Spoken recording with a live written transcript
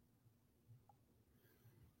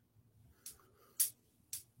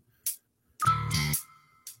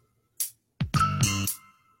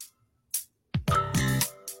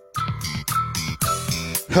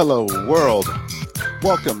Hello, world.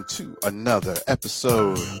 Welcome to another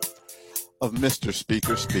episode of Mr.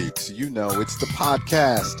 Speaker Speaks. You know, it's the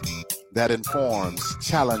podcast that informs,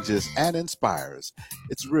 challenges, and inspires.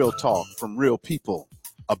 It's real talk from real people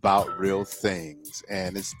about real things.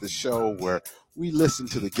 And it's the show where we listen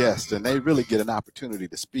to the guests and they really get an opportunity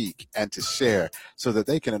to speak and to share so that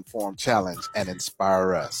they can inform, challenge, and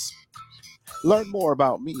inspire us. Learn more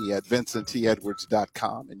about me at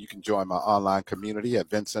vincenttedwards.com, and you can join my online community at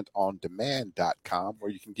vincentondemand.com,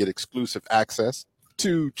 where you can get exclusive access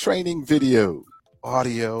to training video,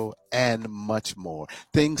 audio, and much more.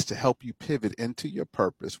 Things to help you pivot into your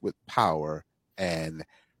purpose with power and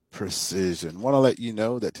precision. Want to let you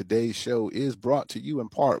know that today's show is brought to you in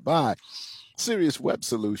part by Sirius Web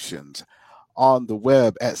Solutions. On the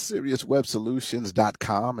web at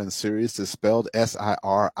SiriusWebSolutions.com, and Sirius is spelled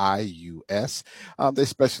S-I-R-I-U-S. They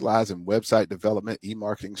specialize in website development,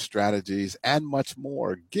 e-marketing strategies, and much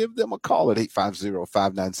more. Give them a call at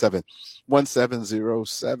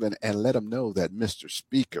 850-597-1707 and let them know that Mr.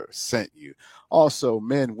 Speaker sent you. Also,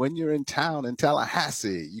 men, when you're in town in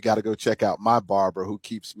Tallahassee, you got to go check out my barber who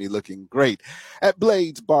keeps me looking great at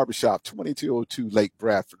Blades Barbershop, 2202 Lake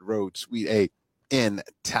Bradford Road, Suite A, in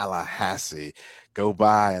Tallahassee. Go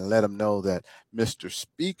by and let them know that Mr.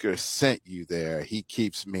 Speaker sent you there. He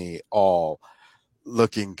keeps me all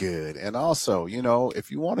looking good. And also, you know,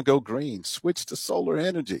 if you want to go green, switch to solar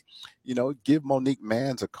energy. You know, give Monique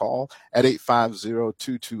Manns a call at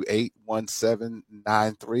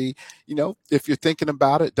 850-228-1793. You know, if you're thinking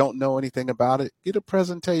about it, don't know anything about it, get a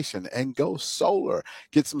presentation and go solar.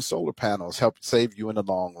 Get some solar panels, help save you in the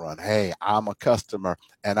long run. Hey, I'm a customer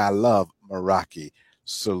and I love Meraki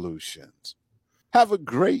Solutions. Have a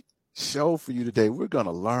great show for you today. We're going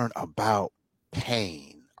to learn about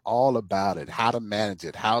pain. All about it, how to manage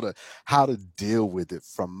it, how to deal with it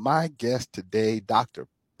from my guest today, Dr.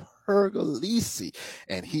 Pergolesi,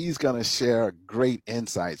 and he's going to share great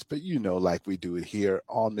insights. But you know, like we do it here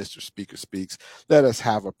on Mr. Speaker Speaks, let us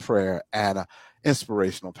have a prayer and an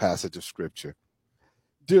inspirational passage of scripture.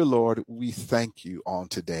 Dear Lord, we thank you on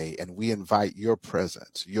today, and we invite your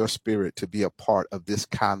presence, your spirit to be a part of this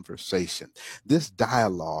conversation, this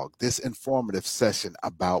dialogue, this informative session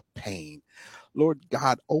about pain. Lord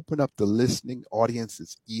God, open up the listening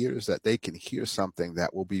audience's ears that they can hear something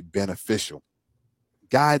that will be beneficial.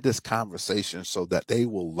 Guide this conversation so that they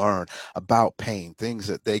will learn about pain, things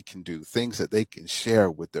that they can do, things that they can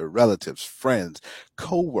share with their relatives, friends,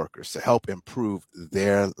 co-workers to help improve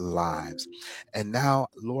their lives. And now,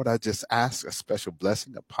 Lord, I just ask a special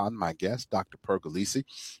blessing upon my guest, Dr. Pergolesi.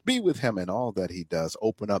 Be with him in all that he does.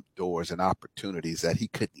 Open up doors and opportunities that he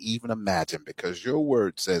couldn't even imagine, because your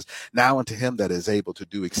word says, now unto him that is able to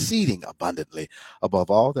do exceeding abundantly above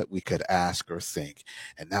all that we could ask or think.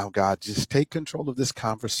 And now, God, just take control of this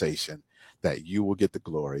conversation, that you will get the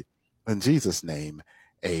glory. In Jesus' name,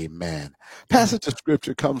 amen. Passage of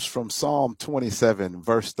scripture comes from Psalm 27,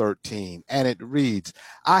 verse 13, and it reads,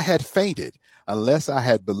 I had fainted unless I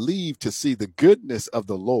had believed to see the goodness of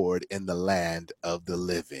the Lord in the land of the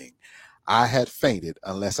living. I had fainted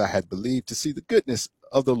unless I had believed to see the goodness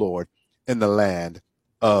of the Lord in the land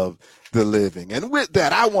of the living. And with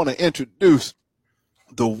that, I want to introduce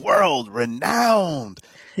the world-renowned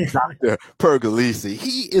Dr. Pergolesi.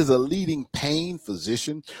 He is a leading pain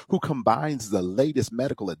physician who combines the latest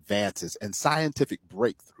medical advances and scientific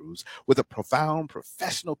breakthroughs with a profound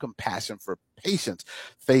professional compassion for patients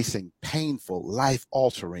facing painful,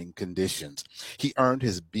 life-altering conditions. He earned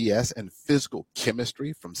his BS in physical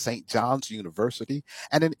chemistry from St. John's University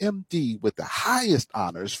and an MD with the highest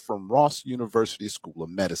honors from Ross University School of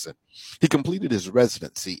Medicine. He completed his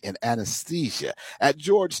residency in anesthesia at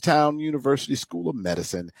Georgetown University School of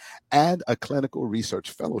Medicine and a clinical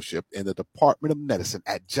research fellowship in the Department of Medicine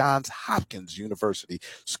at Johns Hopkins University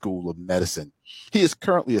School of Medicine. He is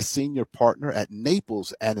currently a senior partner at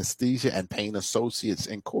Naples Anesthesia and Pain Associates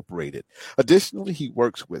Incorporated. Additionally, he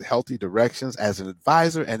works with Healthy Directions as an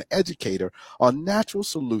advisor and educator on natural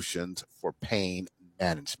solutions for pain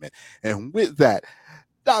management. And with that,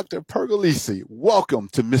 Dr. Pergolesi, welcome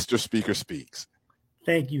to Mr. Speaker Speaks.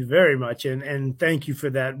 Thank you very much. And thank you for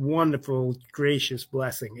that wonderful, gracious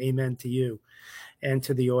blessing. Amen to you and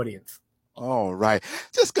to the audience. All right.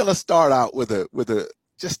 Just going to start out with a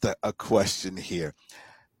question here.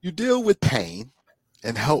 You deal with pain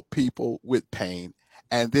and help people with pain,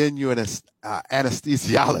 and then you're an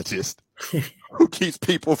anesthesiologist who keeps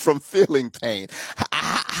people from feeling pain.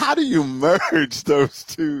 How do you merge those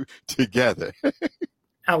two together?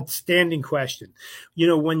 Outstanding question. You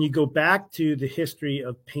know, when you go back to the history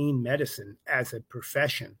of pain medicine as a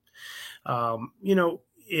profession, you know,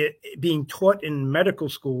 being taught in medical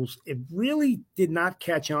schools, it really did not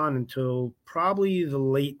catch on until probably the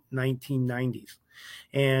late 1990s.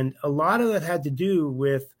 And a lot of that had to do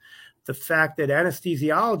with the fact that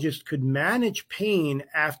anesthesiologists could manage pain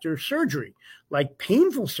after surgery, like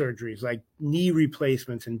painful surgeries, like knee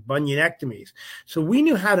replacements and bunionectomies. So we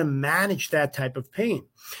knew how to manage that type of pain.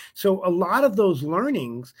 So a lot of those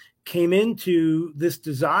learnings came into this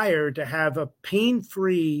desire to have a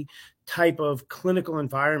pain-free type of clinical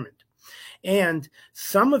environment. And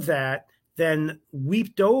some of that then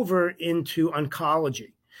weeped over into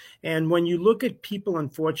oncology. And when you look at people,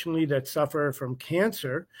 unfortunately, that suffer from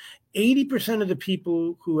cancer, 80% of the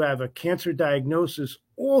people who have a cancer diagnosis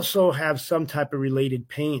also have some type of related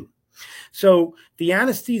pain. So the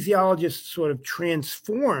anesthesiologist sort of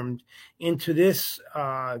transformed into this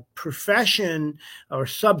profession or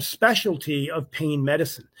subspecialty of pain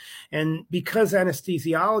medicine. And because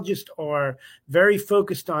anesthesiologists are very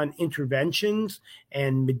focused on interventions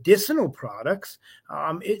and medicinal products,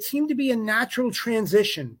 it seemed to be a natural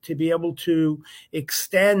transition to be able to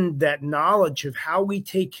extend that knowledge of how we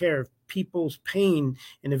take care of people's pain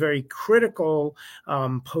in a very critical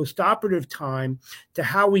postoperative time to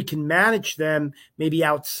how we can manage them maybe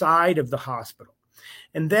outside of the hospital.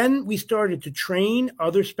 And then we started to train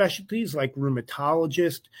other specialties like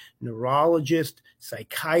rheumatologist, neurologist,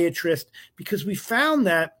 psychiatrist, because we found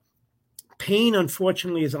that pain,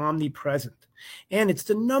 unfortunately, is omnipresent. And it's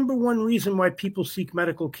the number one reason why people seek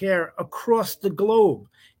medical care across the globe.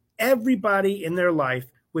 Everybody in their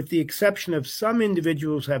life, with the exception of some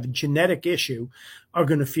individuals who have a genetic issue, are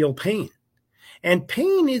going to feel pain. And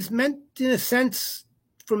pain is meant, in a sense,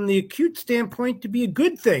 from the acute standpoint, to be a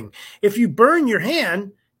good thing. If you burn your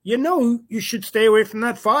hand, you know you should stay away from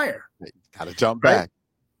that fire. Got to jump back. Right?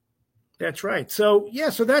 That's right. So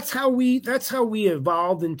so that's how we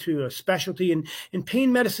evolved into a specialty, and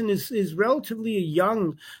pain medicine is relatively a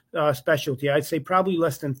young specialty. I'd say probably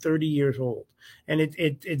less than 30 years old, and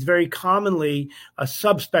it's very commonly a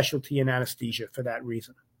subspecialty in anesthesia for that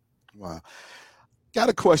reason. Wow. Got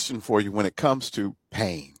a question for you when it comes to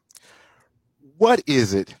pain. What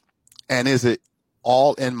is it, and is it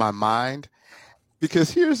all in my mind?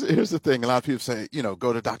 Because here's the thing. A lot of people say, go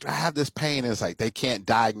to the doctor, I have this pain. And it's like they can't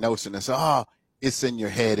diagnose it and say, oh, it's in your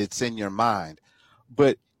head, it's in your mind.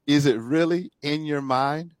 But is it really in your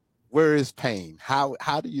mind? Where is pain? How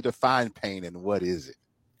do you define pain, and what is it?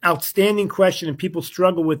 Outstanding question, and people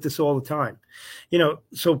struggle with this all the time.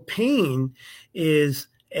 So pain is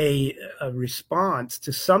a response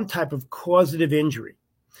to some type of causative injury.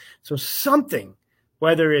 So something,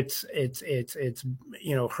 whether it's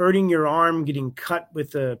hurting your arm, getting cut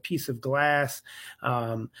with a piece of glass,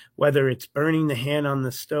 whether it's burning the hand on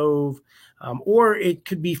the stove, or it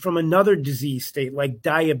could be from another disease state like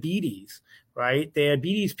diabetes, right?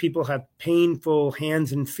 Diabetes people have painful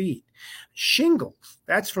hands and feet. Shingles,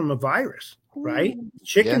 that's from a virus, right?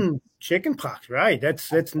 Chicken pox, right?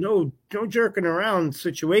 That's no jerking around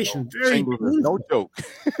situation. Very no joke.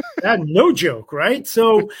 No joke, right?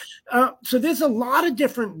 So there's a lot of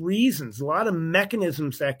different reasons, a lot of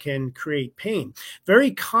mechanisms that can create pain. Very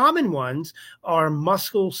common ones are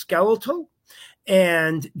musculoskeletal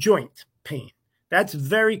and joint pain. That's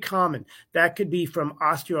very common. That could be from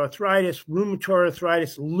osteoarthritis, rheumatoid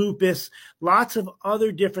arthritis, lupus, lots of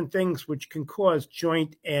other different things which can cause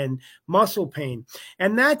joint and muscle pain.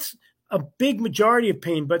 And that's a big majority of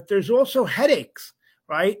pain, but there's also headaches,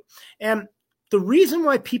 right? And the reason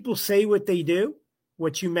why people say what they do,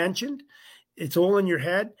 what you mentioned, it's all in your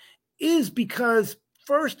head, is because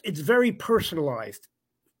first, it's very personalized.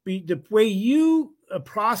 The way you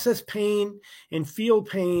process pain and feel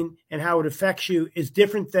pain and how it affects you is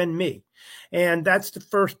different than me. And that's the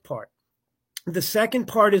first part. The second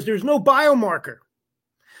part is there's no biomarker.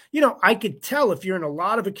 I could tell if you're in a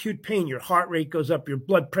lot of acute pain, your heart rate goes up, your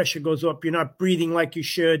blood pressure goes up, you're not breathing like you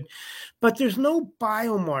should, but there's no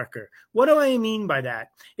biomarker. What do I mean by that?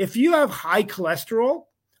 If you have high cholesterol,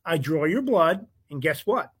 I draw your blood, and guess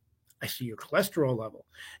what? I see your cholesterol level.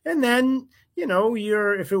 And then,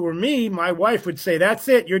 if it were me, my wife would say, that's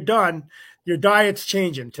it, you're done. Your diet's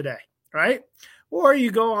changing today, right? Or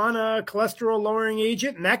you go on a cholesterol lowering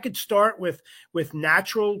agent, and that could start with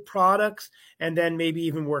natural products and then maybe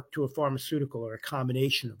even work to a pharmaceutical or a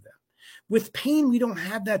combination of them. With pain, we don't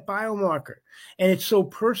have that biomarker, and it's so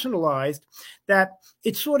personalized that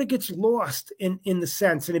it sort of gets lost in the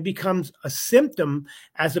sense, and it becomes a symptom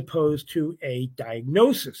as opposed to a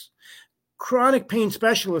diagnosis. Chronic pain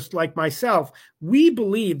specialists like myself, we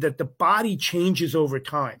believe that the body changes over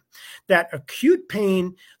time, that acute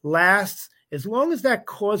pain lasts as long as that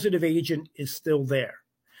causative agent is still there.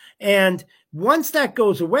 And once that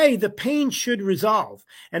goes away, the pain should resolve.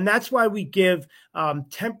 And that's why we give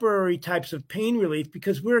temporary types of pain relief,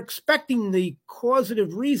 because we're expecting the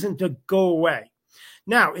causative reason to go away.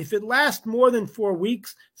 Now, if it lasts more than 4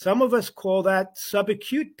 weeks, some of us call that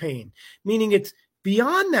subacute pain, meaning it's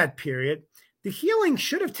beyond that period. The healing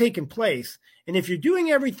should have taken place. And if you're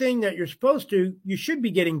doing everything that you're supposed to, you should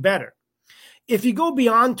be getting better. If you go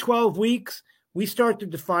beyond 12 weeks, we start to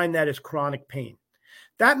define that as chronic pain.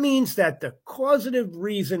 That means that the causative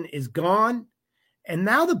reason is gone, and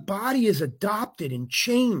now the body is adopted and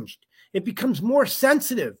changed. It becomes more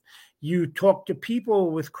sensitive. You talk to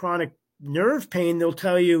people with chronic nerve pain, they'll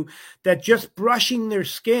tell you that just brushing their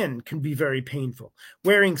skin can be very painful.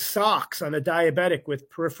 Wearing socks on a diabetic with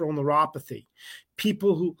peripheral neuropathy.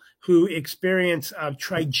 People who experience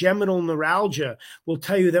trigeminal neuralgia will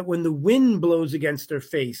tell you that when the wind blows against their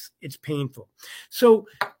face, it's painful. So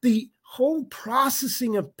the whole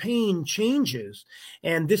processing of pain changes,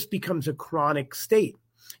 and this becomes a chronic state.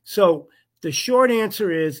 So the short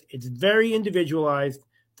answer is it's very individualized.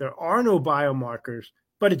 There are no biomarkers,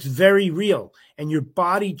 but it's very real, and your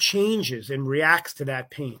body changes and reacts to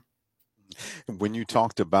that pain. When you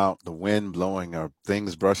talked about the wind blowing or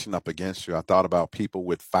things brushing up against you, I thought about people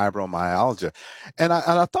with fibromyalgia. And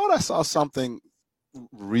I thought I saw something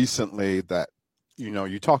recently that,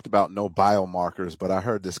 you talked about no biomarkers, but I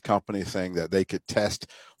heard this company saying that they could test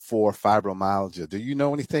for fibromyalgia. Do you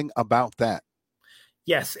know anything about that?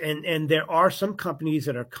 Yes, and there are some companies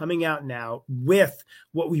that are coming out now with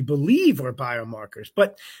what we believe are biomarkers,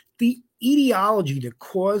 but the etiology, the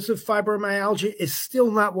cause of fibromyalgia, is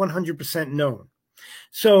still not 100% known.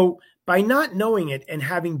 So by not knowing it and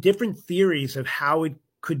having different theories of how it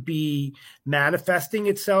could be manifesting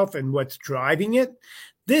itself and what's driving it,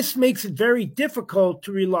 this makes it very difficult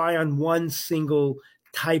to rely on one single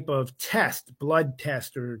type of test, blood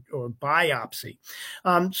test or biopsy.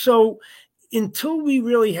 So until we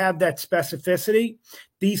really have that specificity,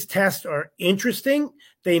 these tests are interesting.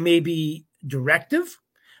 They may be directive.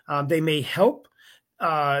 They may help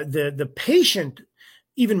the patient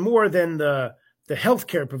even more than the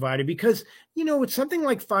healthcare provider, because, with something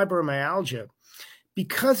like fibromyalgia,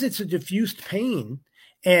 because it's a diffused pain,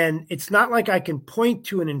 and it's not like I can point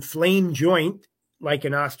to an inflamed joint like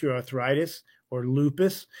an osteoarthritis or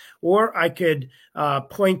lupus, or I could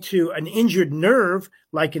point to an injured nerve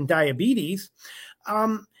like in diabetes.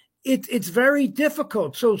 It's very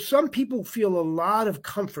difficult. So some people feel a lot of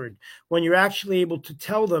comfort when you're actually able to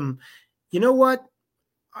tell them, you know what,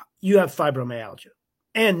 you have fibromyalgia.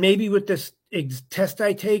 And maybe with this test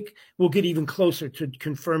I take, we'll get even closer to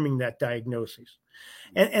confirming that diagnosis.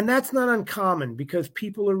 And that's not uncommon, because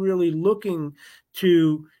people are really looking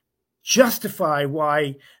to justify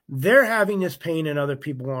why they're having this pain and other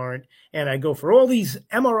people aren't. And I go for all these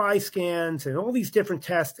MRI scans and all these different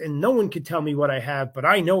tests, and no one can tell me what I have, but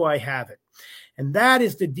I know I have it. And that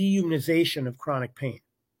is the dehumanization of chronic pain.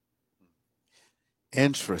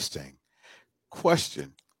 Interesting.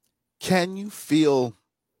 Question. Can you feel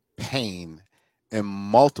pain in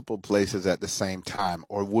multiple places at the same time,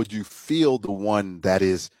 or would you feel the one that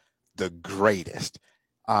is the greatest?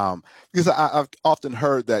 Because I've often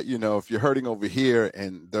heard that, if you're hurting over here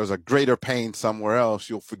and there's a greater pain somewhere else,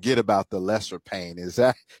 you'll forget about the lesser pain. Is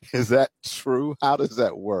that true? How does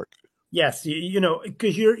that work? Yes,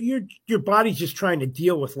 because your body's just trying to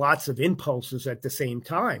deal with lots of impulses at the same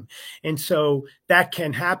time. And so that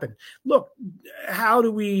can happen. Look, how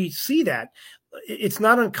do we see that? It's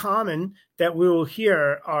not uncommon that we will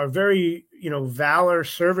hear our very, valor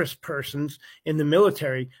service persons in the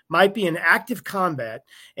military might be in active combat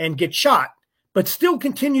and get shot, but still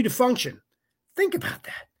continue to function. Think about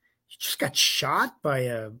that. You just got shot by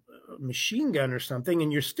a machine gun or something,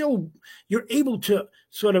 and you're able to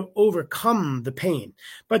sort of overcome the pain.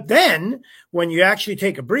 But then when you actually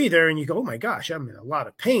take a breather and you go, oh my gosh, I'm in a lot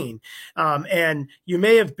of pain. And you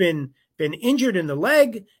may have been injured in the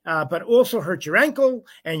leg, but also hurt your ankle,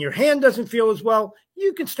 and your hand doesn't feel as well,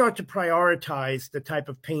 you can start to prioritize the type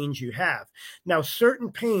of pains you have. Now,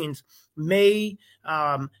 certain pains may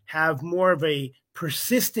have more of a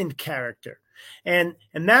persistent character. And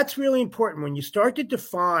that's really important. When you start to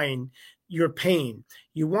define your pain,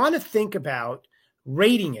 you want to think about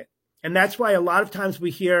rating it. And that's why a lot of times we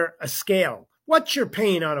hear a scale. What's your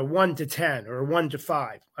pain on a 1 to 10 or a 1 to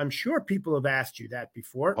 5? I'm sure people have asked you that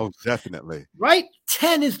before. Oh, definitely. Right?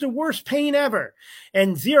 10 is the worst pain ever,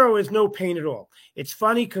 and 0 is no pain at all. It's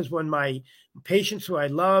funny because when my patients who I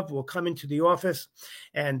love will come into the office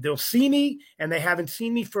and they'll see me, and they haven't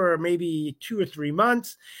seen me for maybe 2 or 3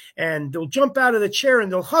 months, and they'll jump out of the chair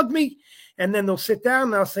and they'll hug me, and then they'll sit down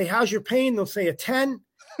and I'll say, how's your pain? They'll say a 10.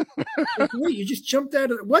 Like, wait, you just jumped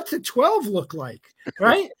out of what's a 12 look like,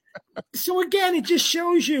 right? So again, it just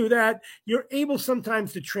shows you that you're able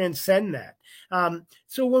sometimes to transcend that.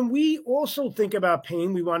 So when we also think about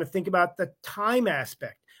pain, we want to think about the time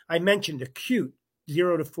aspect. I mentioned acute,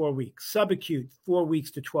 0 to 4 weeks, subacute, 4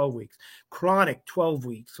 weeks to 12 weeks, chronic, 12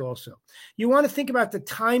 weeks also. You want to think about the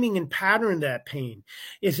timing and pattern of that pain.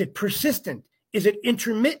 Is it persistent? Is it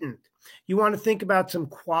intermittent? You want to think about some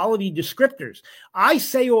quality descriptors. I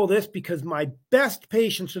say all this because my best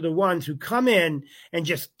patients are the ones who come in and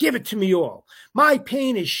just give it to me all. My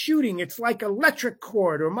pain is shooting. It's like electric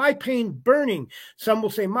cord, or my pain burning. Some will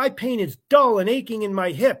say my pain is dull and aching in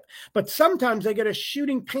my hip, but sometimes I get a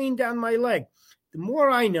shooting pain down my leg. The more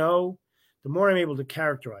I know, the more I'm able to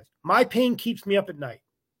characterize. My pain keeps me up at night.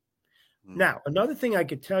 Now, another thing I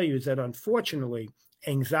could tell you is that unfortunately,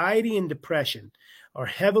 anxiety and depression are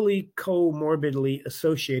heavily comorbidly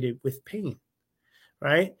associated with pain,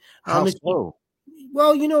 right? How so?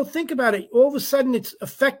 Well, think about it. All of a sudden, it's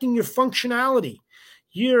affecting your functionality.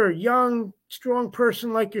 You're a young, strong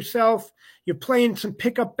person like yourself. You're playing some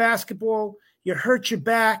pickup basketball. You hurt your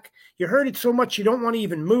back. You hurt it so much you don't want to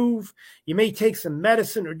even move. You may take some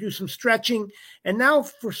medicine or do some stretching. And now,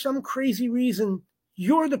 for some crazy reason,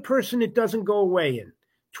 you're the person it doesn't go away in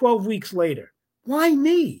 12 weeks later. Why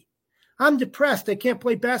me? I'm depressed. I can't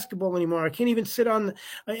play basketball anymore. I can't even sit in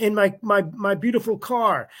my beautiful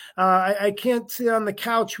car. I can't sit on the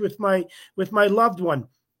couch with my loved one.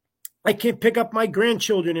 I can't pick up my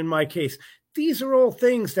grandchildren in my case. These are all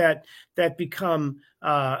things that become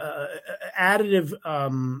additive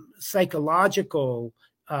psychological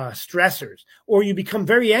stressors, or you become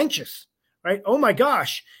very anxious, right? Oh my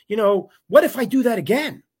gosh, what if I do that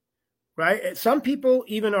again? Right? Some people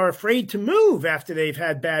even are afraid to move after they've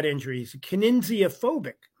had bad injuries,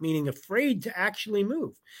 kinesiophobic, meaning afraid to actually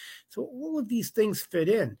move. So all of these things fit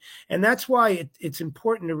in. And that's why it's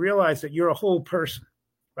important to realize that you're a whole person,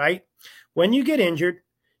 right? When you get injured,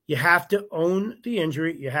 you have to own the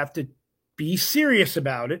injury. You have to be serious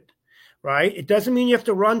about it, right? It doesn't mean you have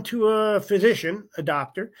to run to a physician, a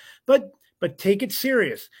doctor, but take it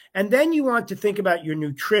serious. And then you want to think about your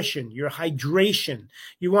nutrition, your hydration.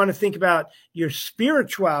 You want to think about your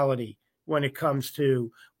spirituality when it comes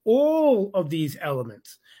to all of these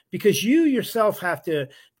elements, because you yourself have to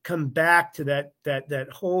come back to that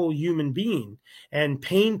whole human being. And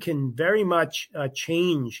pain can very much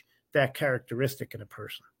change that characteristic in a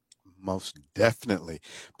person. Most definitely.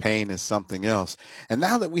 Pain is something else. And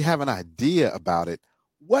now that we have an idea about it,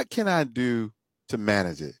 what can I do to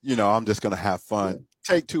manage it? I'm just going to have fun.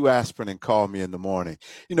 Take 2 aspirin and call me in the morning.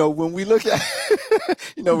 When we look at,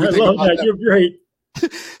 we I think love about that. You're great.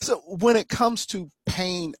 So when it comes to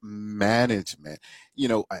pain management,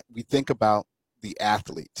 we think about the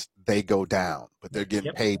athletes. They go down, but they're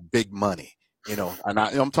getting paid big money. And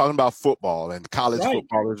I'm talking about football, and college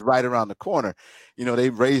football is right around the corner. They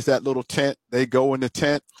raise that little tent. They go in the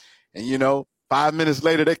tent, and 5 minutes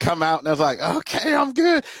later they come out and they're like, okay, I'm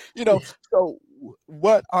good. So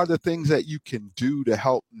what are the things that you can do to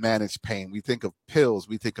help manage pain? We think of pills,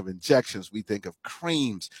 we think of injections, we think of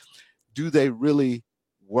creams. Do they really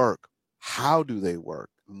work? How do they work?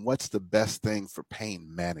 And what's the best thing for pain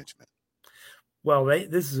management? Well,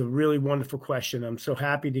 this is a really wonderful question. I'm so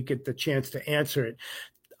happy to get the chance to answer it.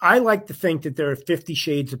 I like to think that there are 50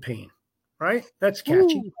 shades of pain, right? That's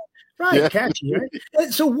catchy. Ooh. Right, yeah. Catchy,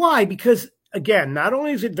 right? So why? Because, again, not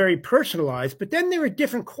only is it very personalized, but then there are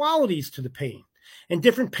different qualities to the pain and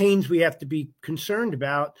different pains we have to be concerned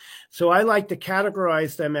about. So I like to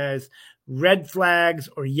categorize them as red flags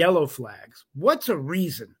or yellow flags. What's a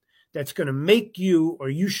reason that's going to make you or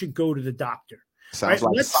you should go to the doctor? Sounds right?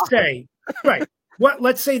 like Let's say, right.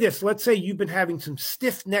 Let's say this. Let's say you've been having some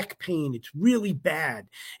stiff neck pain. It's really bad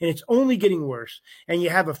and it's only getting worse. And you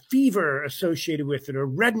have a fever associated with it or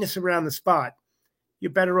redness around the spot.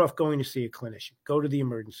 You're better off going to see a clinician. Go to the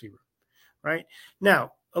emergency room, right?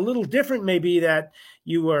 Now, a little different may be that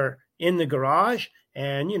you were in the garage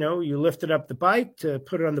and, you lifted up the bike to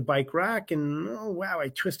put it on the bike rack and, oh, wow, I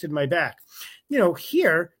twisted my back.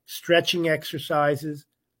 Here, stretching exercises,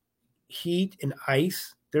 heat and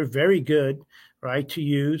ice, they're very good, right, to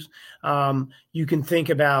use. You can think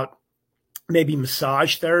about maybe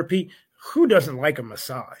massage therapy. Who doesn't like a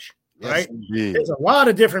massage, right? Yes, there's a lot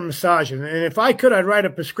of different massages. And if I could, I'd write a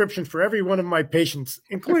prescription for every one of my patients,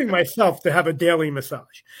 including myself, to have a daily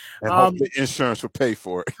massage. And hopefully insurance will pay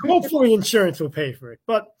for it. Hopefully insurance will pay for it.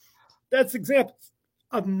 But that's examples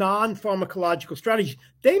of non-pharmacological strategies.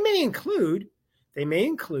 They may include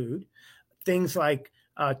things like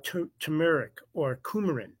turmeric or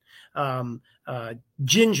coumarin,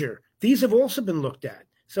 ginger. These have also been looked at.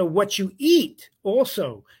 So what you eat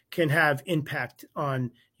also can have impact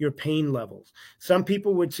on your pain levels. Some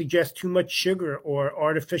people would suggest too much sugar or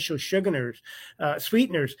artificial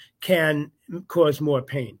sweeteners can cause more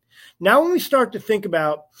pain. Now, when we start to think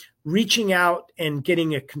about reaching out and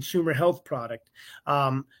getting a consumer health product,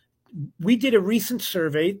 we did a recent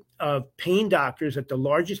survey of pain doctors at the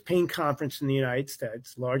largest pain conference in the United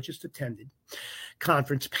States, largest attended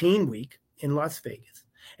conference, Pain Week in Las Vegas.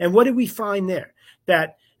 And what did we find there?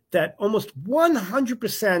 That almost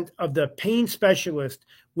 100% of the pain specialists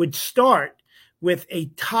would start with a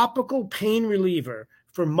topical pain reliever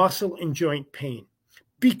for muscle and joint pain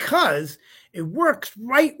because it works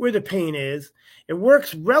right where the pain is. It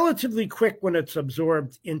works relatively quick when it's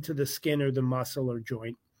absorbed into the skin or the muscle or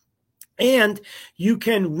joint. And you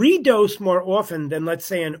can redose more often than, let's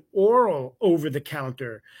say, an oral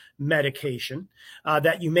over-the-counter medication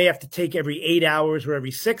that you may have to take every 8 hours or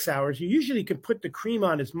every 6 hours. You usually can put the cream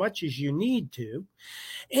on as much as you need to.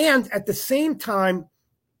 And at the same time,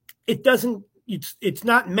 it's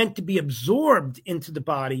not meant to be absorbed into the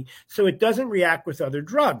body, so it doesn't react with other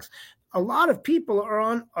drugs. A lot of people are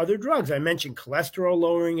on other drugs. I mentioned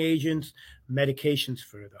cholesterol-lowering agents, medications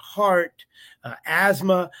for the heart,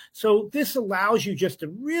 asthma. So this allows you just to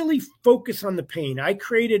really focus on the pain. I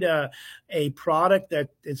created a product that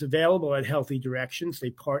is available at Healthy Directions. They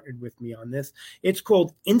partnered with me on this. It's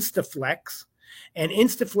called Instaflex. And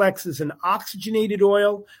Instaflex is an oxygenated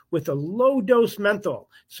oil with a low-dose menthol.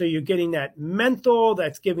 So you're getting that menthol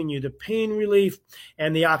that's giving you the pain relief,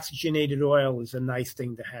 and the oxygenated oil is a nice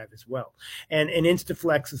thing to have as well. And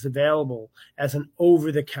Instaflex is available as an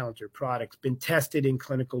over-the-counter product, been tested in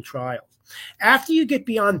clinical trials. After you get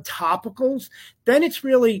beyond topicals, then it's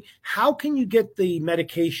really how can you get the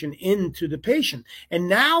medication into the patient? And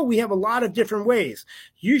now we have a lot of different ways.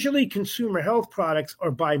 Usually consumer health products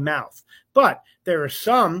are by mouth, but there are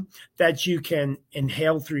some that you can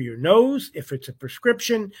inhale through your nose. If it's a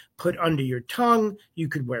prescription, put under your tongue. You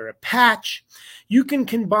could wear a patch. You can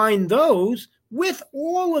combine those with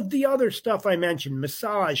all of the other stuff I mentioned,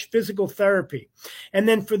 massage, physical therapy. And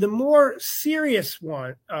then for the more serious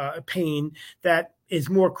pain that is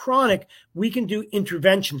more chronic, we can do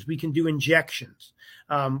interventions. We can do injections.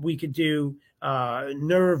 We could do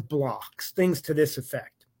nerve blocks, things to this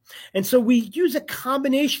effect. And so we use a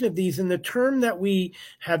combination of these, and the term that we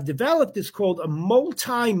have developed is called a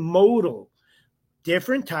multimodal,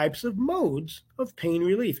 different types of modes of pain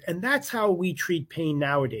relief. And that's how we treat pain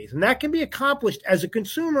nowadays. And that can be accomplished as a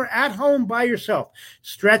consumer at home by yourself,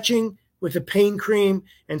 stretching with a pain cream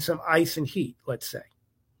and some ice and heat, let's say.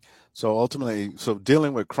 So ultimately,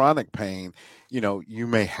 dealing with chronic pain, you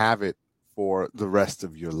may have it for the rest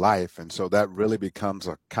of your life. And so that really becomes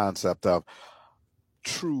a concept of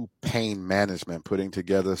true pain management, putting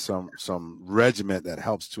together some regimen that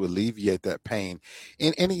helps to alleviate that pain.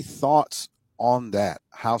 And any thoughts on that,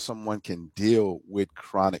 how someone can deal with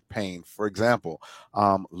chronic pain, for example,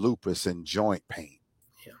 lupus and joint pain?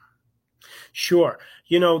 Yeah, sure.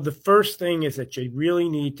 The first thing is that you really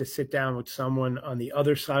need to sit down with someone on the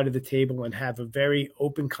other side of the table and have a very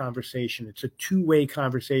open conversation. It's a two-way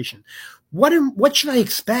conversation. What should I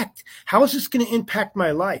expect? How is this going to impact my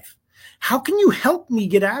life? How can you help me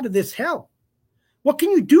get out of this hell? What can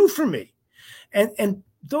you do for me? And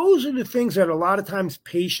those are the things that a lot of times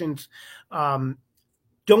patients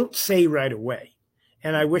don't say right away.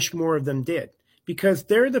 And I wish more of them did, because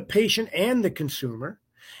they're the patient and the consumer,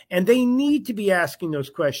 and they need to be asking those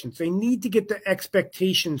questions. They need to get the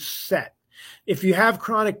expectations set. If you have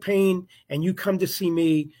chronic pain and you come to see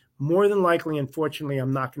me, more than likely, unfortunately,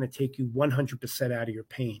 I'm not going to take you 100% out of your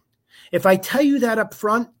pain. If I tell you that up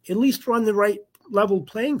front, at least we're on the right level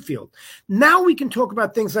playing field. Now we can talk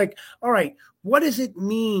about things like, all right, what does it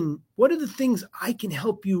mean? What are the things I can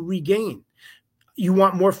help you regain? You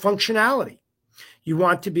want more functionality. You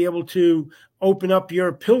want to be able to open up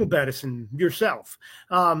your pill medicine yourself.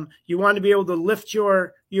 You want to be able to lift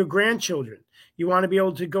your grandchildren. You want to be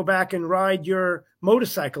able to go back and ride your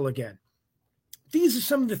motorcycle again. These are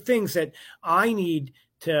some of the things that I need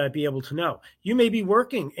to be able to know. You may be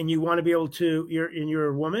working and you want to be able to, you're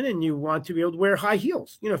a woman and you want to be able to wear high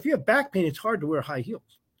heels. If you have back pain, it's hard to wear high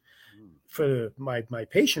heels. For my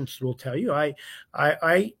patients will tell you, I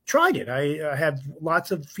tried it. I have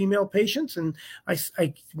lots of female patients, and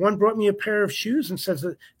one brought me a pair of shoes and says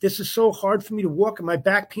that this is so hard for me to walk, and my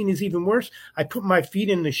back pain is even worse. I put my feet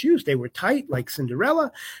in the shoes; they were tight like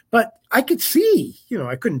Cinderella, but I could see.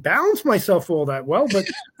 I couldn't balance myself all that well, but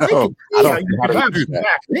I could see how you could have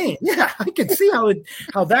back pain. Yeah, I could see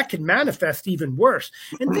how that could manifest even worse.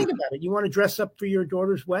 And think about it: you want to dress up for your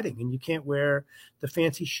daughter's wedding, and you can't wear the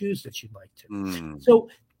fancy shoes that you'd like. like to. Mm. So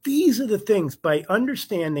these are the things, by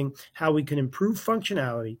understanding how we can improve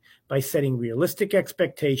functionality, by setting realistic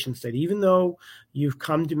expectations that even though you've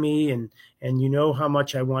come to me and you know how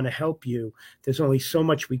much I want to help you, there's only so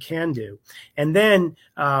much we can do. And then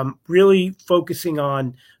really focusing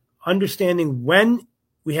on understanding when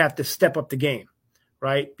we have to step up the game,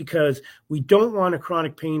 right? Because we don't want a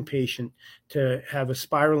chronic pain patient to have a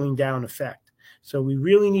spiraling down effect. So we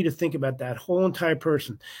really need to think about that whole entire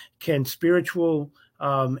person. Can spiritual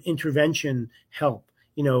intervention help?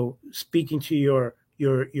 You know, speaking to your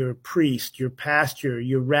priest, your pastor,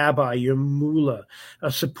 your rabbi, your mullah,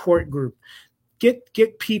 a support group.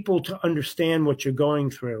 Get people to understand what you're going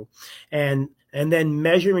through, and then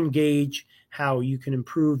measure and gauge how you can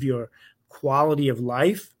improve your quality of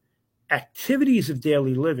life, activities of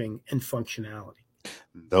daily living, and functionality.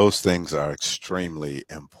 Those things are extremely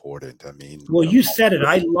important. I mean, Well, you said it.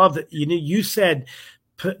 I love that. You know, you said,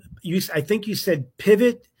 I think you said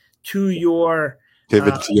pivot to your.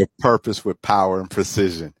 pivot to your purpose with power and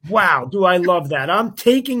precision. Wow, do I love that? I'm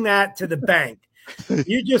taking that to the bank.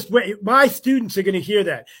 You just wait. My students are going to hear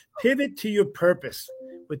that. Pivot to your purpose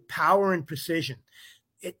with power and precision.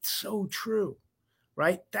 It's so true,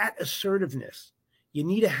 right? That assertiveness. You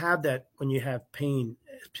need to have that when you have pain,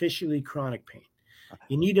 especially chronic pain.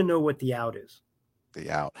 You need to know what the out is. The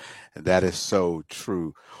out. And that is so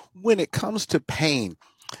true. When it comes to pain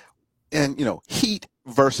and, heat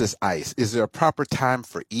versus ice, is there a proper time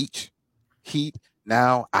for each? Heat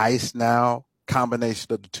now, ice now,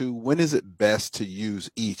 combination of the two? When is it best to use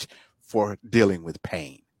each for dealing with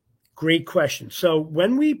pain? Great question. So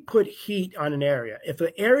when we put heat on an area, if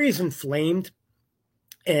the area is inflamed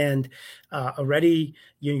and already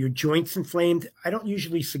your joints inflamed, I don't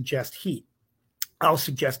usually suggest heat. I'll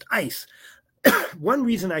suggest ice. One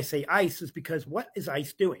reason I say ice is because what is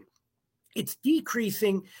ice doing? It's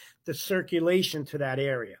decreasing the circulation to that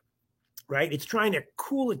area, right? It's trying to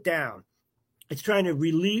cool it down. It's trying to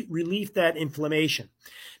relieve that inflammation.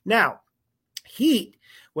 Now,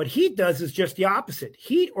 what heat does is just the opposite.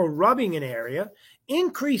 Heat or rubbing an area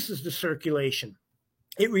increases the circulation.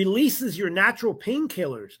 It releases your natural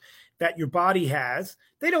painkillers that your body has.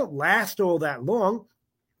 They don't last all that long,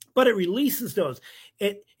 but it releases those.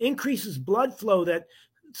 It increases blood flow that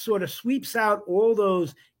sort of sweeps out all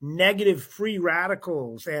those negative free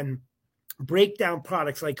radicals and breakdown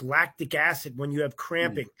products like lactic acid when you have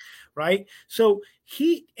cramping, right? So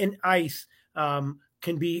heat and ice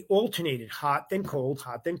can be alternated, hot then cold,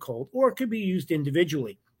 or it could be used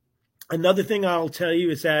individually. Another thing I'll tell you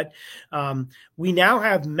is that we now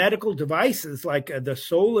have medical devices like the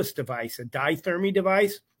Solus device, a dithermy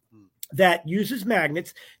device that uses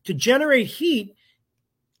magnets to generate heat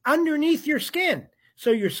underneath your skin. So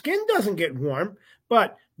your skin doesn't get warm,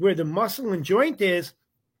 but where the muscle and joint is,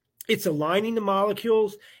 it's aligning the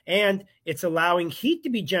molecules and it's allowing heat to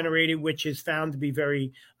be generated, which is found to be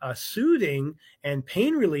very soothing and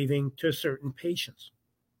pain relieving to certain patients.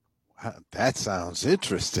 Wow, that sounds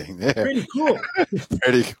interesting there. Pretty cool.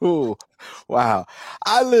 Pretty cool. Wow.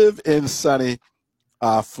 I live in sunny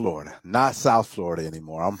Florida, not South Florida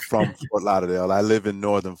anymore. I'm from Fort Lauderdale. I live in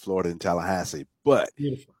northern Florida in Tallahassee, but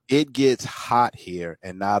Beautiful. It gets hot here,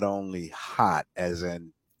 and not only hot as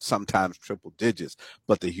in sometimes triple digits,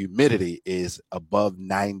 but the humidity is above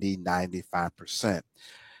 90, 95%.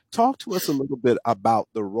 Talk to us a little bit about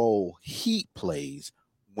the role heat plays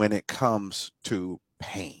when it comes to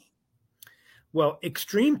pain. Well,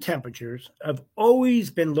 extreme temperatures have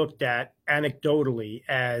always been looked at anecdotally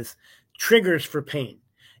as triggers for pain.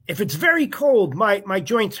 If it's very cold, my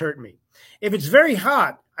joints hurt me. If it's very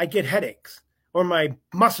hot, I get headaches or my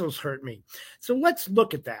muscles hurt me. So let's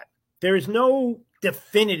look at that. There is no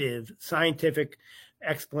definitive scientific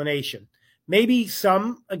explanation. Maybe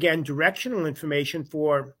some, again, directional information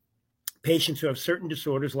for patients who have certain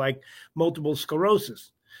disorders like multiple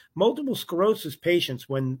sclerosis. Multiple sclerosis patients,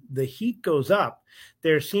 when the heat goes up,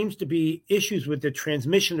 there seems to be issues with the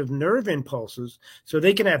transmission of nerve impulses. So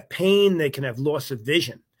they can have pain, they can have loss of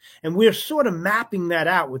vision. And we're sort of mapping that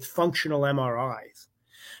out with functional MRIs.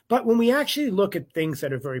 But when we actually look at things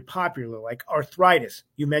that are very popular, like arthritis,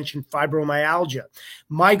 you mentioned fibromyalgia,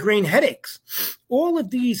 migraine headaches, all of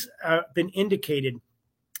these have been indicated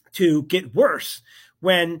to get worse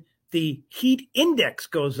when the heat index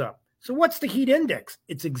goes up. So what's the heat index?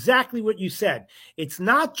 It's exactly what you said. It's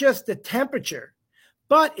not just the temperature,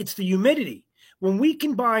 but it's the humidity. When we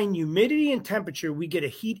combine humidity and temperature, we get a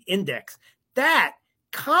heat index. That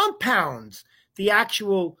compounds the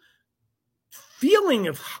actual feeling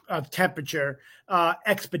of temperature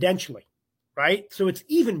exponentially, right? So it's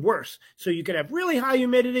even worse. So you could have really high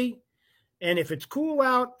humidity And if it's cool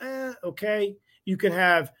out, okay, you can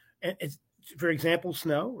have, for example,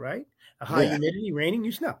 snow, right? A high humidity, raining,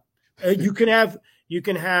 you snow. You can have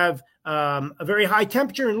a very high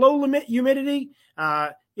temperature and low humidity.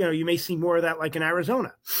 You may see more of that like in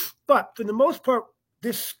Arizona. But for the most part,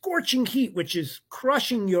 this scorching heat, which is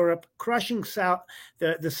crushing Europe, crushing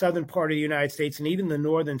the southern part of the United States, and even the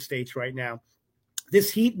northern states right now, this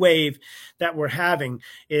heat wave that we're having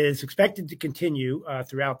is expected to continue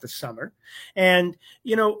throughout the summer. And,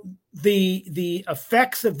 the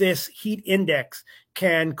effects of this heat index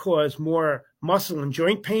can cause more muscle and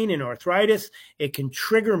joint pain and arthritis. It can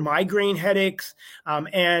trigger migraine headaches.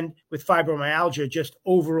 And with fibromyalgia, just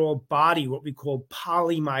overall body, what we call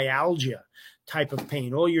polymyalgia type of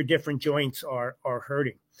pain. All your different joints are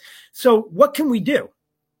hurting. So what can we do?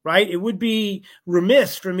 Right? It would be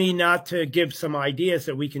remiss for me not to give some ideas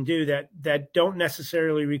that we can do that don't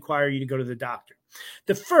necessarily require you to go to the doctor.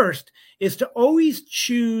 The first is to always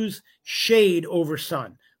choose shade over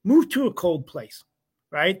sun. Move to a cold place,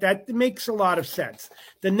 right? That makes a lot of sense.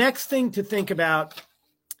 The next thing to think about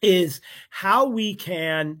is how we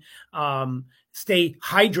can stay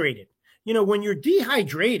hydrated. When you're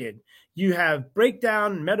dehydrated, you have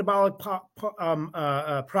breakdown, metabolic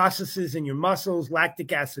processes in your muscles, lactic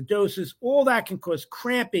acidosis. All that can cause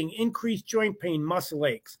cramping, increased joint pain, muscle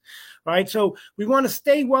aches, right? So we want to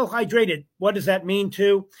stay well hydrated. What does that mean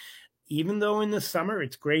too? Even though in the summer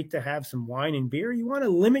it's great to have some wine and beer, you want to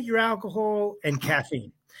limit your alcohol and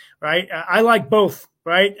caffeine, right? I like both,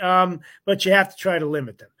 right? But you have to try to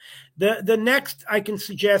limit them. The next I can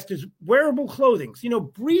suggest is wearable clothing,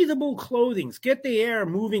 breathable clothing. Get the air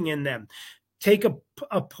moving in them. Take a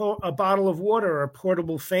bottle of water or a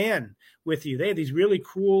portable fan with you. They have these really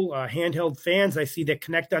cool handheld fans I see that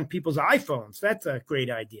connect on people's iPhones. That's a great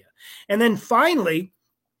idea. And then finally,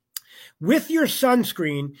 with your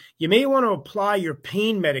sunscreen, you may want to apply your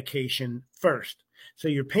pain medication first. So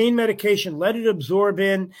your pain medication, let it absorb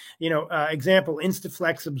in, example,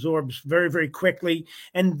 Instaflex absorbs very, very quickly.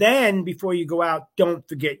 And then before you go out, don't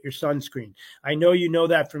forget your sunscreen. I know you know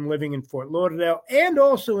that from living in Fort Lauderdale and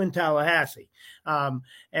also in Tallahassee.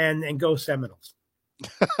 And go Seminoles.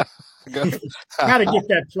 Got to get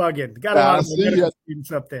that plug in. Got a lot of medical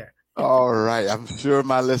students up there. All right. I'm sure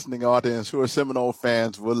my listening audience who are Seminole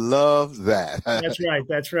fans will love that.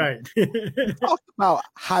 That's right. Talk about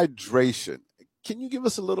hydration. Can you give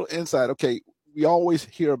us a little insight? Okay, we always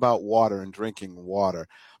hear about water and drinking water,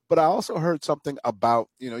 but I also heard something about,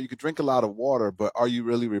 you could drink a lot of water, but are you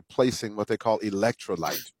really replacing what they call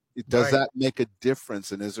electrolyte? Does that make a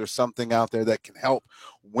difference? And is there something out there that can help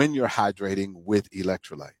when you're hydrating with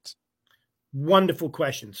electrolytes? Wonderful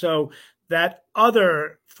question. So that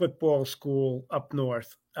other football school up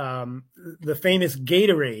north, the famous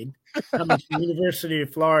Gatorade, coming from the University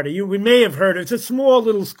of Florida. We may have heard it. It's a small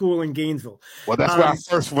little school in Gainesville. Well, that's where I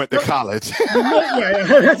first went to college.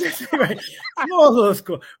 Right. Small little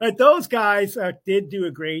school. But those guys did do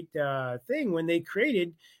a great thing when they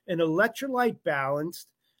created an electrolyte balanced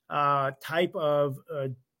type of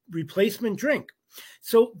replacement drink.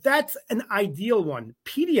 So that's an ideal one.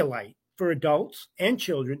 Pedialyte for adults and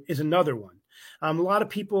children is another one. A lot of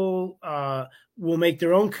people will make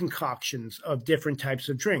their own concoctions of different types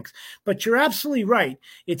of drinks. But you're absolutely right.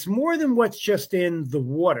 It's more than what's just in the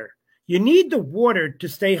water. You need the water to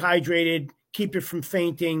stay hydrated, keep you from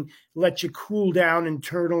fainting, let you cool down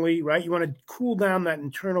internally, right? You want to cool down that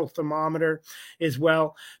internal thermometer as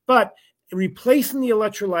well. But replacing the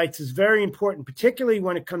electrolytes is very important, particularly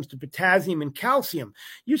when it comes to potassium and calcium.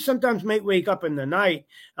 You sometimes might wake up in the night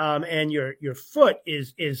and your foot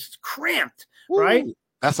is cramped, right? Ooh,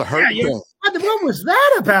 that's a hurt thing. What was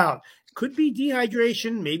that about? Could be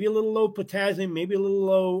dehydration, maybe a little low potassium, maybe a little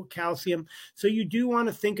low calcium. So you do want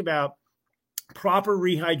to think about proper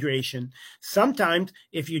rehydration. Sometimes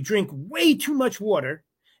if you drink way too much water,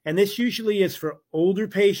 and this usually is for older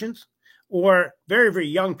patients, or very, very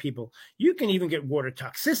young people, you can even get water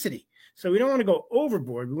toxicity. So we don't want to go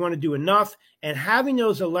overboard. We want to do enough. And having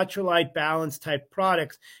those electrolyte balance type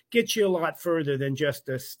products gets you a lot further than just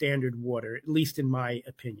the standard water, at least in my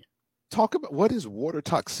opinion. Talk about what is water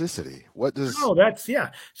toxicity? What does? Oh,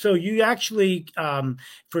 so you actually,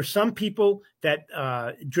 for some people that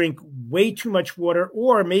drink way too much water,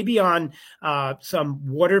 or maybe on some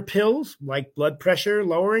water pills, like blood pressure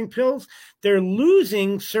lowering pills, they're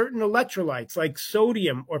losing certain electrolytes like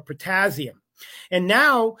sodium or potassium. And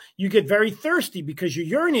now you get very thirsty because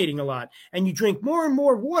you're urinating a lot and you drink more and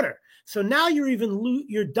more water. So now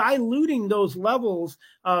you're diluting those levels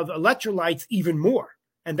of electrolytes even more.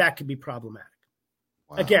 And that could be problematic.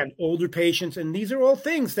 Wow. Again, older patients. And these are all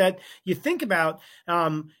things that you think about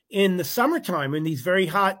in the summertime in these very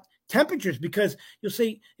hot temperatures, because you'll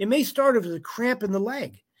say it may start as a cramp in the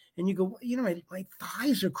leg. And you go, my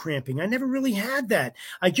thighs are cramping. I never really had that.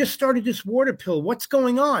 I just started this water pill. What's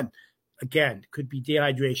going on? Again, could be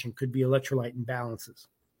dehydration, could be electrolyte imbalances.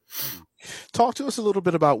 Talk to us a little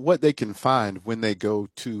bit about what they can find when they go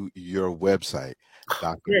to your website,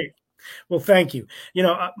 Doctor. Great. Well, thank you.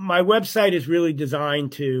 My website is really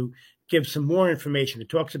designed to give some more information. It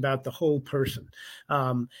talks about the whole person.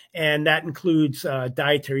 And that includes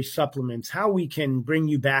dietary supplements, how we can bring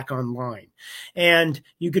you back online. And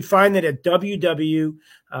you could find that at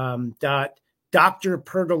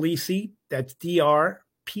www.drpergolesi, that's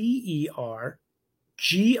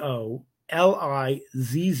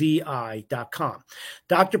DrPergolizzi.com,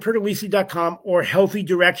 drpergolesi.com, or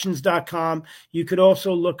healthydirections.com. You could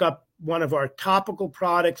also look up one of our topical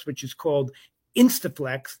products, which is called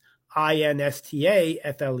Instaflex,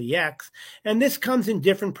 Instaflex. And this comes in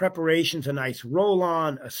different preparations, a nice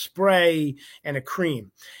roll-on, a spray, and a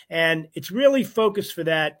cream. And it's really focused for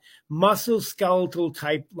that musculoskeletal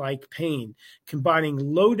type like pain, combining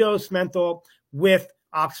low-dose menthol with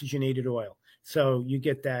oxygenated oil. So you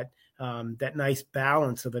get that nice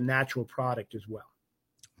balance of a natural product as well.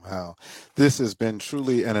 Wow. This has been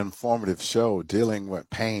truly an informative show dealing with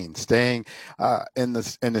pain, staying in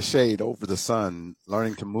the shade over the sun,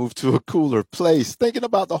 learning to move to a cooler place, thinking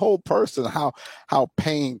about the whole person, how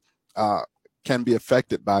pain can be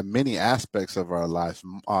affected by many aspects of our lives,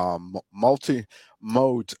 multi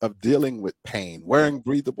modes of dealing with pain, wearing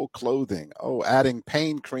breathable clothing, adding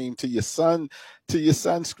pain cream to your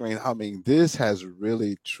sunscreen. I mean, this has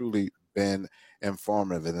really truly been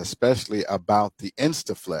informative, and especially about the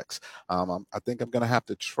Instaflex. I think I'm going to have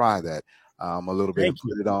to try that a little bit and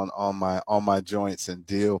put it on my joints and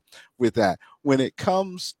deal with that. When it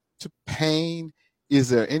comes to pain, is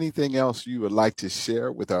there anything else you would like to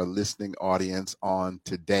share with our listening audience on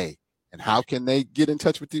today? And how can they get in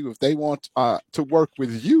touch with you if they want to work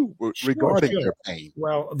with you regarding their pain?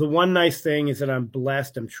 Well, the one nice thing is that I'm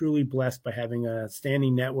blessed. I'm truly blessed by having a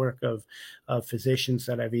standing network of physicians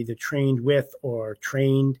that I've either trained with or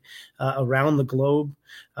trained around the globe.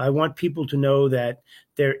 I want people to know that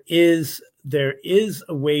there is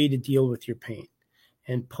a way to deal with your pain.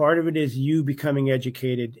 And part of it is you becoming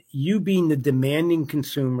educated, you being the demanding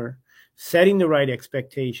consumer, setting the right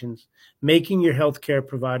expectations, making your healthcare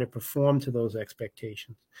provider perform to those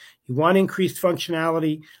expectations. You want increased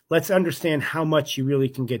functionality? Let's understand how much you really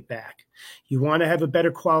can get back. You want to have a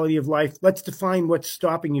better quality of life? Let's define what's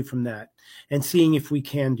stopping you from that and seeing if we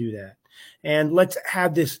can do that. And let's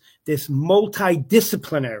have this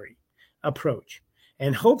multidisciplinary approach.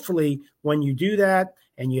 And hopefully when you do that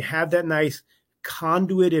and you have that nice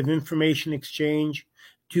conduit of information exchange,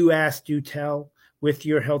 do ask, do tell, with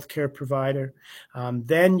your healthcare provider,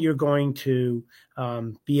 then you're going to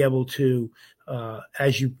be able to,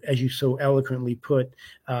 as you so eloquently put,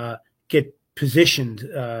 get positioned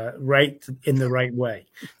right in the right way.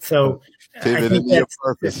 So I think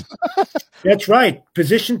that's right.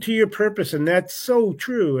 Position to your purpose, and that's so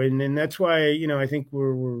true. And that's why I think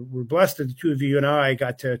we're blessed that the two of you and I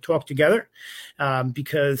got to talk together,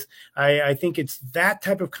 because I think it's that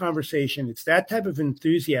type of conversation, it's that type of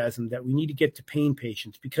enthusiasm that we need to get to pain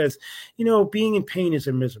patients, because being in pain is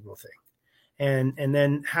a miserable thing, and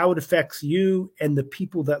then how it affects you and the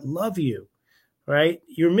people that love you. Right?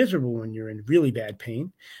 You're miserable when you're in really bad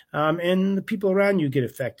pain, and the people around you get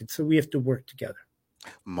affected. So we have to work together.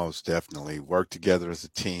 Most definitely work together as a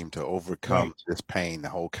team to overcome this pain, the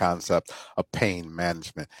whole concept of pain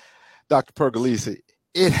management. Dr. Pergolesi,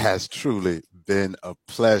 it has truly been a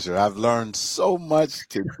pleasure. I've learned so much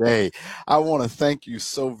today. I want to thank you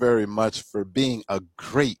so very much for being a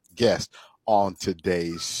great guest on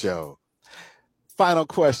today's show. Final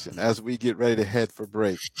question as we get ready to head for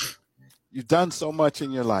break. You've done so much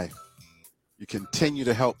in your life. You continue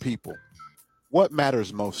to help people. What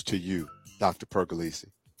matters most to you, Dr. Pergolesi?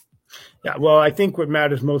 Yeah, well, I think what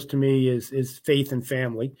matters most to me is faith and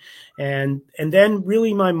family. And then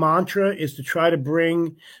really my mantra is to try to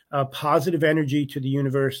bring positive energy to the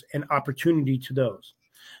universe and opportunity to those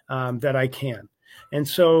that I can. And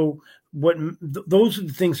so those are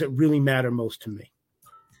the things that really matter most to me.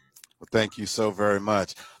 Well, thank you so very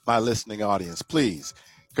much. My listening audience, please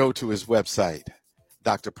go to his website,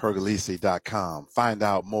 drpergolesi.com. Find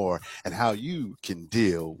out more and how you can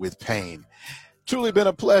deal with pain. Truly been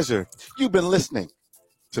a pleasure. You've been listening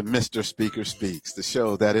to Mr. Speaker Speaks, the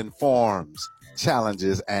show that informs,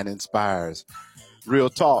 challenges, and inspires. Real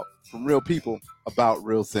talk from real people about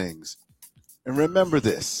real things. And remember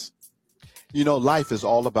this, You know, life is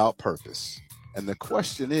all about purpose. And the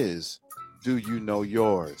question is, do you know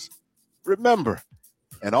yours? Remember,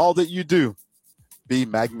 in all that you do, be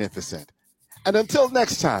magnificent. And until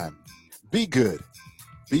next time, be good,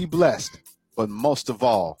 be blessed, but most of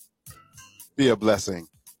all, be a blessing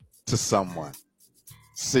to someone.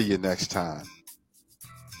 See you next time.